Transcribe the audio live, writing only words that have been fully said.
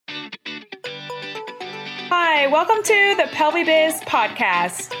Hi, welcome to the PelviBiz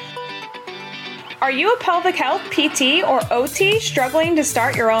podcast. Are you a pelvic health PT or OT struggling to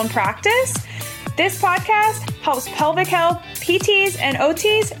start your own practice? This podcast helps pelvic health PTs and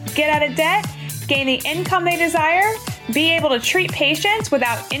OTs get out of debt, gain the income they desire, be able to treat patients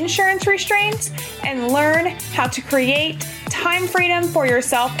without insurance restraints, and learn how to create time freedom for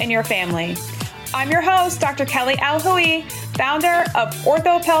yourself and your family. I'm your host, Dr. Kelly Alhoui, founder of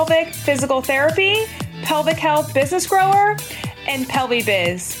Orthopelvic Physical Therapy, Pelvic Health Business Grower, and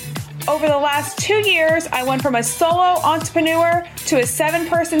PelviBiz. Over the last 2 years, I went from a solo entrepreneur to a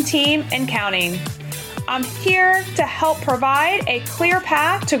 7-person team and counting. I'm here to help provide a clear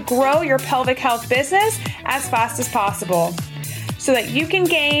path to grow your pelvic health business as fast as possible so that you can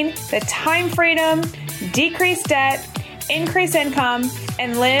gain the time freedom, decrease debt, increase income,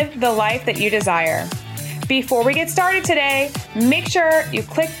 and live the life that you desire. Before we get started today, make sure you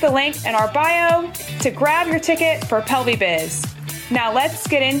click the link in our bio to grab your ticket for PelviBiz. Now let's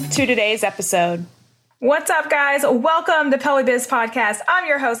get into today's episode. What's up, guys? Welcome to PelviBiz Podcast. I'm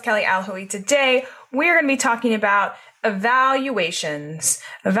your host, Kelly Alhoui. Today, we're going to be talking about evaluations.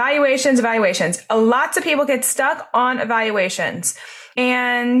 Evaluations. Lots of people get stuck on evaluations.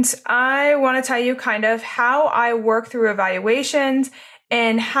 And I want to tell you kind of how I work through evaluations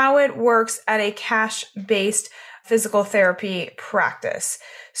and how it works at a cash-based physical therapy practice.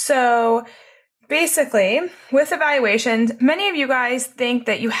 So basically, with evaluations, many of you guys think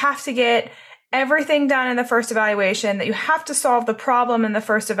that you have to get everything done in the first evaluation, that you have to solve the problem in the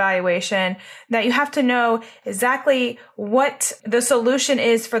first evaluation, that you have to know exactly what the solution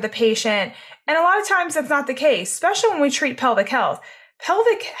is for the patient. And a lot of times that's not the case, especially when we treat pelvic health.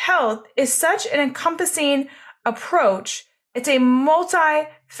 Pelvic health is such an encompassing approach. It's a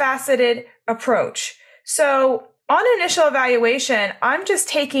multifaceted approach. So on initial evaluation, I'm just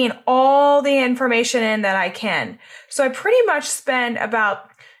taking all the information in that I can. So I pretty much spend about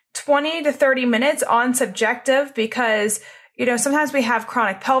 20 to 30 minutes on subjective because, sometimes we have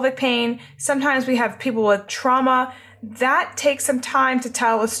chronic pelvic pain. Sometimes we have people with trauma. That takes some time to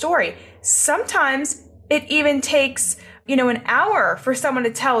tell a story. Sometimes it even takes an hour for someone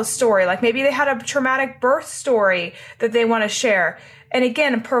to tell a story. Like maybe they had a traumatic birth story that they want to share. And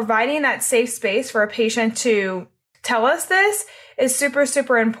again, providing that safe space for a patient to tell us this is super,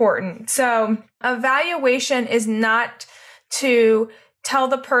 super important. So evaluation is not to tell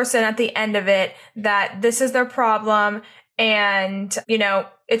the person at the end of it that this is their problem and,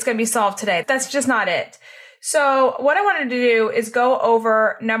 it's going to be solved today. That's just not it. So what I wanted to do is go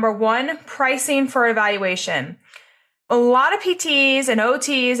over number one, pricing for evaluation. A lot of PTs and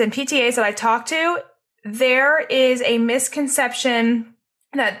OTs and PTAs that I talk to, there is a misconception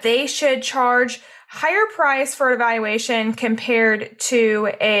that they should charge higher price for evaluation compared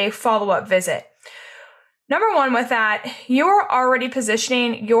to a follow-up visit. Number one with that, you are already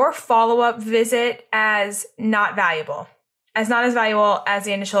positioning your follow-up visit as not valuable, as not as valuable as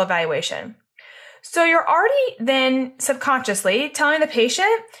the initial evaluation. So you're already then subconsciously telling the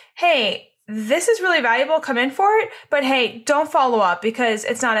patient, hey, this is really valuable, come in for it, but hey, don't follow up because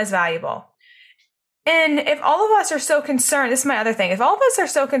it's not as valuable. And if all of us are so concerned, this is my other thing, if all of us are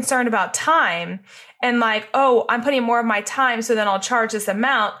so concerned about time and like, oh, I'm putting more of my time, so then I'll charge this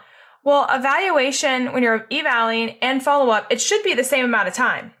amount. Well, evaluation, when you're evaluating and follow-up, it should be the same amount of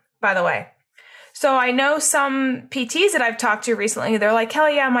time, by the way. So I know some PTs that I've talked to recently, they're like,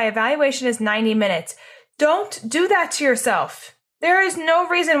 Kelly, yeah, my evaluation is 90 minutes. Don't do that to yourself. There is no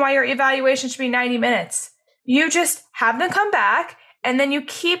reason why your evaluation should be 90 minutes. You just have them come back and then you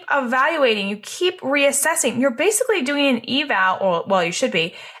keep evaluating, you keep reassessing. You're basically doing an eval, or well, you should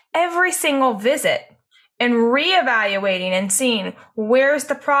be, every single visit and reevaluating and seeing where's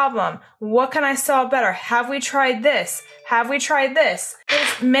the problem? What can I solve better? Have we tried this? Have we tried this?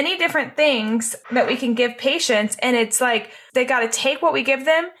 There's many different things that we can give patients, and it's like they got to take what we give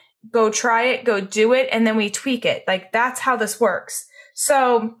them, go try it, go do it, and then we tweak it. Like that's how this works.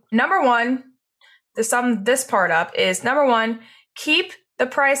 So number one, to sum this part up is number one, keep the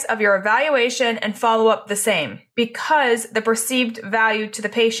price of your evaluation and follow up the same because the perceived value to the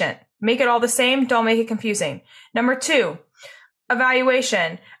patient. Make it all the same. Don't make it confusing. Number two,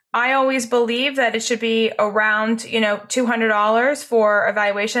 evaluation. I always believe that it should be around, $200 for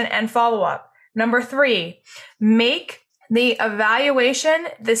evaluation and follow up. Number three, make the evaluation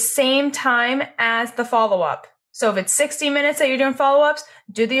the same time as the follow-up. So if it's 60 minutes that you're doing follow-ups,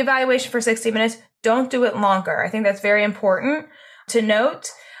 do the evaluation for 60 minutes. Don't do it longer. I think that's very important to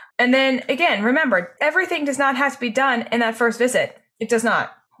note. And then again, remember, everything does not have to be done in that first visit. It does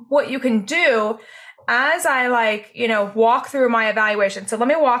not. What you can do as I walk through my evaluation. So let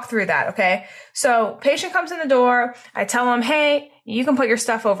me walk through that. Okay. So patient comes in the door. I tell them, hey, you can put your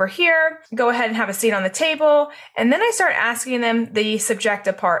stuff over here. Go ahead and have a seat on the table. And then I start asking them the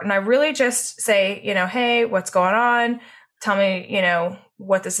subjective part. And I really just say, hey, what's going on? Tell me,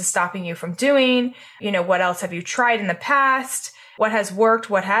 what this is stopping you from doing. What else have you tried in the past? What has worked?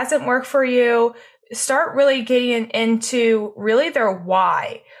 What hasn't worked for you? Start really getting into really their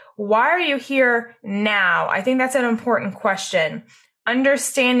why. Why are you here now? I think that's an important question.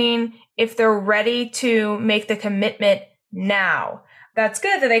 Understanding if they're ready to make the commitment now. That's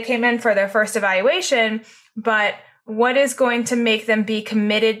good that they came in for their first evaluation, but what is going to make them be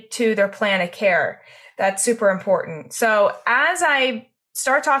committed to their plan of care? That's super important. So as I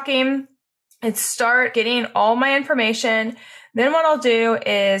start talking and start getting all my information, then what I'll do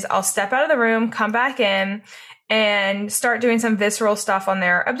is I'll step out of the room, come back in, and start doing some visceral stuff on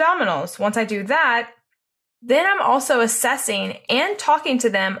their abdominals. Once I do that, then I'm also assessing and talking to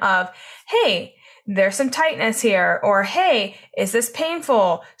them of, hey, there's some tightness here, or hey, is this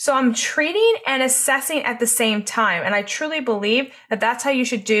painful? So I'm treating and assessing at the same time. And I truly believe that that's how you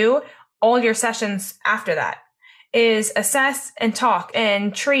should do all your sessions after that, is assess and talk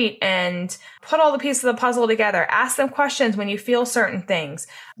and treat and put all the pieces of the puzzle together. Ask them questions when you feel certain things.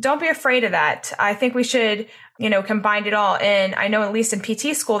 Don't be afraid of that. I think we should, combine it all. And I know at least in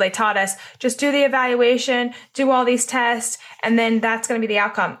PT school, they taught us just do the evaluation, do all these tests, and then that's going to be the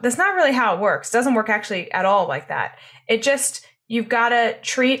outcome. That's not really how it works. It doesn't work actually at all like that. You've got to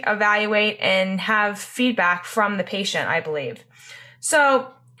treat, evaluate, and have feedback from the patient, I believe.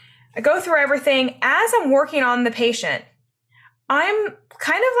 So I go through everything. As I'm working on the patient, I'm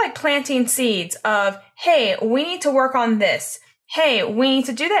kind of like planting seeds of, hey, we need to work on this. Hey, we need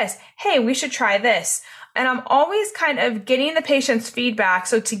to do this. Hey, we should try this. And I'm always kind of getting the patient's feedback.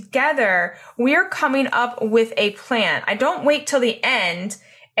 So together we're coming up with a plan. I don't wait till the end.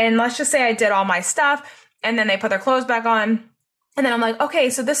 And let's just say I did all my stuff and then they put their clothes back on. And then I'm like, okay,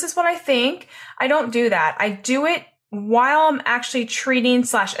 so this is what I think. I don't do that. I do it while I'm actually treating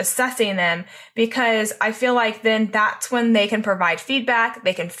 / assessing them, because I feel like then that's when they can provide feedback.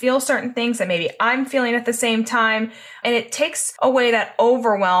 They can feel certain things that maybe I'm feeling at the same time. And it takes away that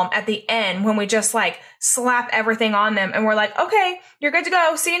overwhelm at the end when we just slap everything on them and we're like, okay, you're good to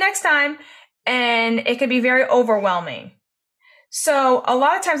go. See you next time. And it can be very overwhelming. So a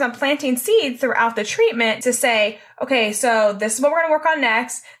lot of times I'm planting seeds throughout the treatment to say, okay, so this is what we're going to work on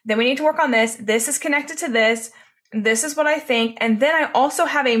next. Then we need to work on this. This is connected to this. This is what I think. And then I also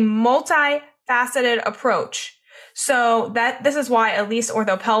have a multifaceted approach. So this is why at least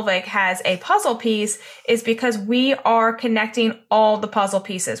OrthoPelvic has a puzzle piece, is because we are connecting all the puzzle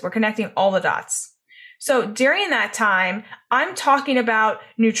pieces. We're connecting all the dots. So during that time, I'm talking about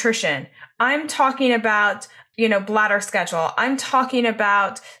nutrition. I'm talking about bladder schedule. I'm talking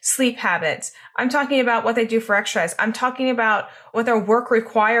about sleep habits. I'm talking about what they do for exercise. I'm talking about what their work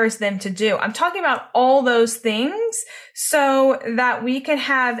requires them to do. I'm talking about all those things so that we can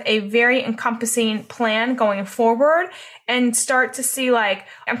have a very encompassing plan going forward and start to see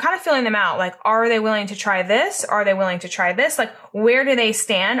I'm kind of feeling them out. Are they willing to try this? Are they willing to try this? Where do they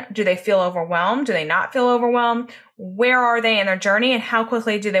stand? Do they feel overwhelmed? Do they not feel overwhelmed? Where are they in their journey? And how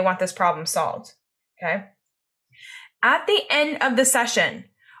quickly do they want this problem solved? Okay. At the end of the session,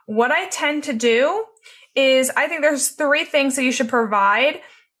 what I tend to do is I think there's 3 things that you should provide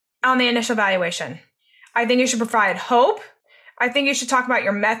on the initial evaluation. I think you should provide hope. I think you should talk about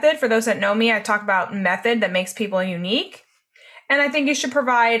your method. For those that know me, I talk about method that makes people unique. And I think you should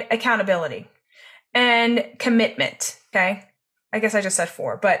provide accountability and commitment. Okay. I guess I just said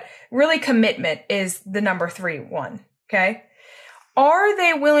 4, but really commitment is the number 3 one. Okay. Are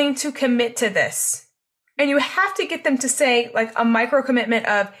they willing to commit to this? And you have to get them to say a micro commitment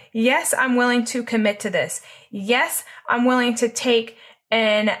of, yes, I'm willing to commit to this. Yes, I'm willing to take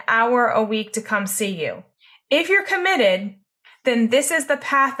an hour a week to come see you. If you're committed, then this is the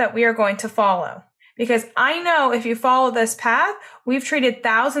path that we are going to follow. Because I know if you follow this path, we've treated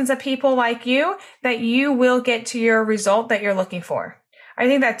thousands of people like you, that you will get to your result that you're looking for. I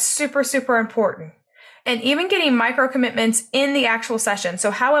think that's super, super important. And even getting micro commitments in the actual session. So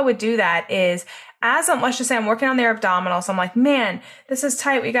how I would do that is, let's just say I'm working on their abdominals. I'm like, man, this is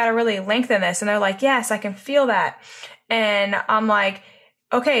tight. We got to really lengthen this. And they're like, yes, I can feel that. And I'm like,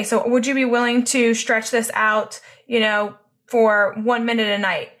 okay, so would you be willing to stretch this out, for 1 minute a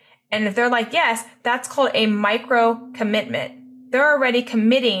night? And if they're like, yes, that's called a micro commitment. They're already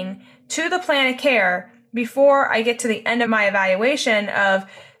committing to the plan of care before I get to the end of my evaluation of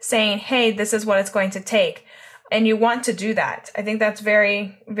saying, hey, this is what it's going to take. And you want to do that. I think that's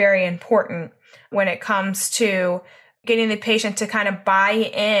very, very important. when it comes to getting the patient to kind of buy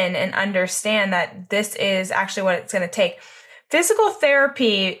in and understand that this is actually what it's going to take. Physical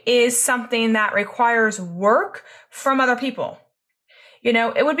therapy is something that requires work from other people. You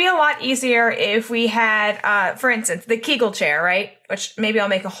know, it would be a lot easier if we had, for instance, the Kegel chair, right? Which maybe I'll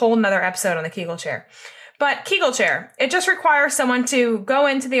make a whole nother episode on the Kegel chair. But Kegel chair, it just requires someone to go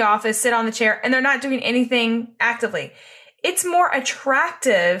into the office, sit on the chair, and they're not doing anything actively. It's more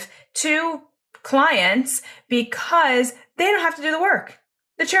attractive to clients because they don't have to do the work.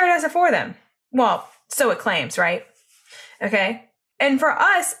 The chair does it for them. Well, so it claims, right? Okay. And for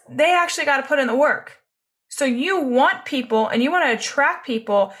us, they actually got to put in the work. So you want people and you want to attract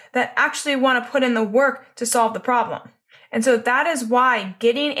people that actually want to put in the work to solve the problem. And so that is why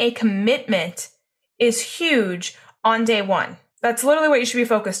getting a commitment is huge on day one. That's literally what you should be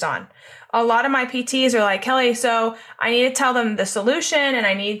focused on. A lot of my PTs are like, Kelly, so I need to tell them the solution and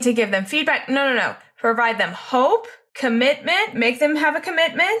I need to give them feedback. No. Provide them hope, commitment, make them have a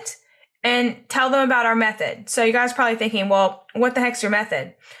commitment, and tell them about our method. So you guys are probably thinking, well, what the heck's your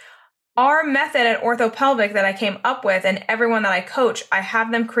method? Our method at OrthoPelvic that I came up with, and everyone that I coach, I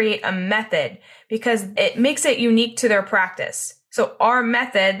have them create a method because it makes it unique to their practice. So our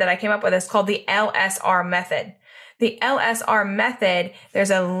method that I came up with is called the LSR method. The LSR method,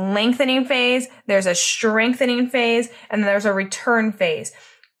 there's a lengthening phase, there's a strengthening phase, and there's a return phase.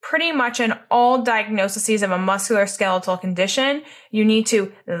 Pretty much in all diagnoses of a musculoskeletal condition, you need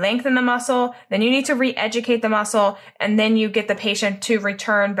to lengthen the muscle, then you need to re-educate the muscle, and then you get the patient to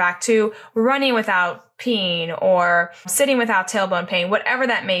return back to running without peeing or sitting without tailbone pain, whatever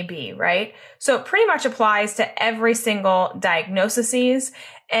that may be, right? So it pretty much applies to every single diagnosis.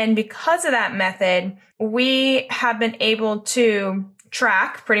 And because of that method, we have been able to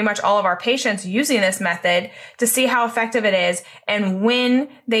track pretty much all of our patients using this method to see how effective it is and when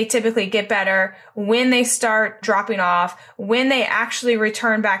they typically get better, when they start dropping off, when they actually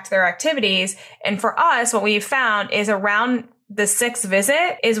return back to their activities. And for us, what we've found is around the 6th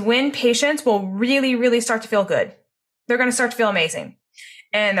visit is when patients will really, really start to feel good. They're going to start to feel amazing.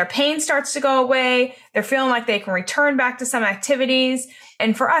 And their pain starts to go away. They're feeling like they can return back to some activities.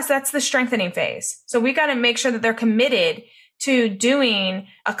 And for us, that's the strengthening phase. So we got to make sure that they're committed to doing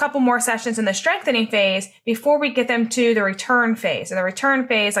a couple more sessions in the strengthening phase before we get them to the return phase. And the return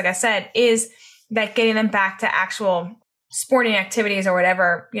phase, like I said, is that getting them back to actual sporting activities or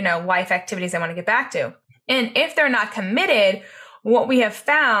whatever, life activities they want to get back to. And if they're not committed, what we have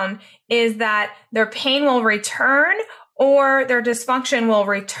found is that their pain will return or their dysfunction will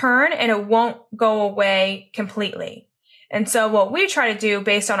return and it won't go away completely. And so what we try to do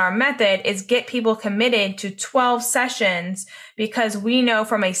based on our method is get people committed to 12 sessions because we know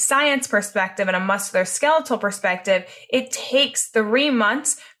from a science perspective and a musculoskeletal perspective, it takes 3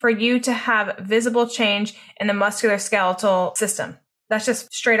 months for you to have visible change in the musculoskeletal system. That's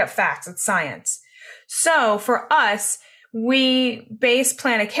just straight up facts. It's science. So for us, we base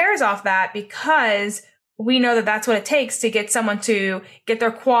Plan of Cares off that because we know that that's what it takes to get someone to get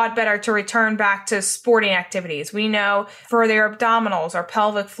their quad better to return back to sporting activities. We know for their abdominals or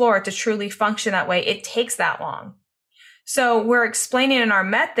pelvic floor to truly function that way, it takes that long. So we're explaining in our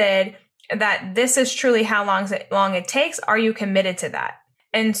method that this is truly how long it takes. Are you committed to that?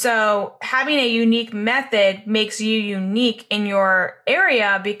 And so having a unique method makes you unique in your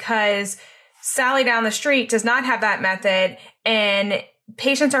area because Sally down the street does not have that method and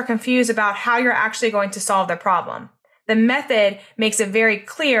patients are confused about how you're actually going to solve their problem. The method makes it very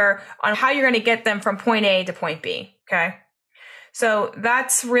clear on how you're going to get them from point A to point B. Okay. So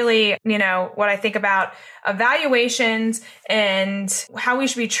that's really, what I think about evaluations and how we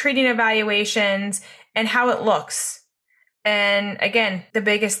should be treating evaluations and how it looks. And again, the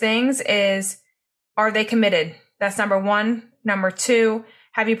biggest things is, are they committed? That's number 1. Number 2,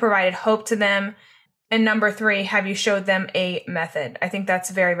 have you provided hope to them? And number 3, have you showed them a method? I think that's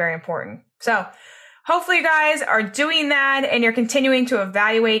very, very important. So hopefully you guys are doing that and you're continuing to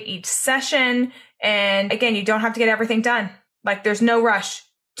evaluate each session. And again, you don't have to get everything done. Like there's no rush.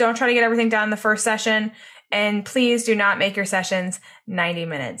 Don't try to get everything done in the first session. And please do not make your sessions 90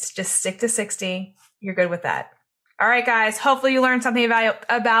 minutes. Just stick to 60. You're good with that. All right, guys. Hopefully you learned something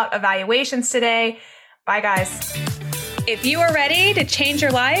about evaluations today. Bye, guys. If you are ready to change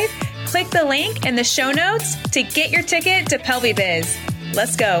your life, click the link in the show notes to get your ticket to PelviBiz.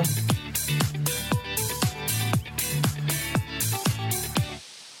 Let's go.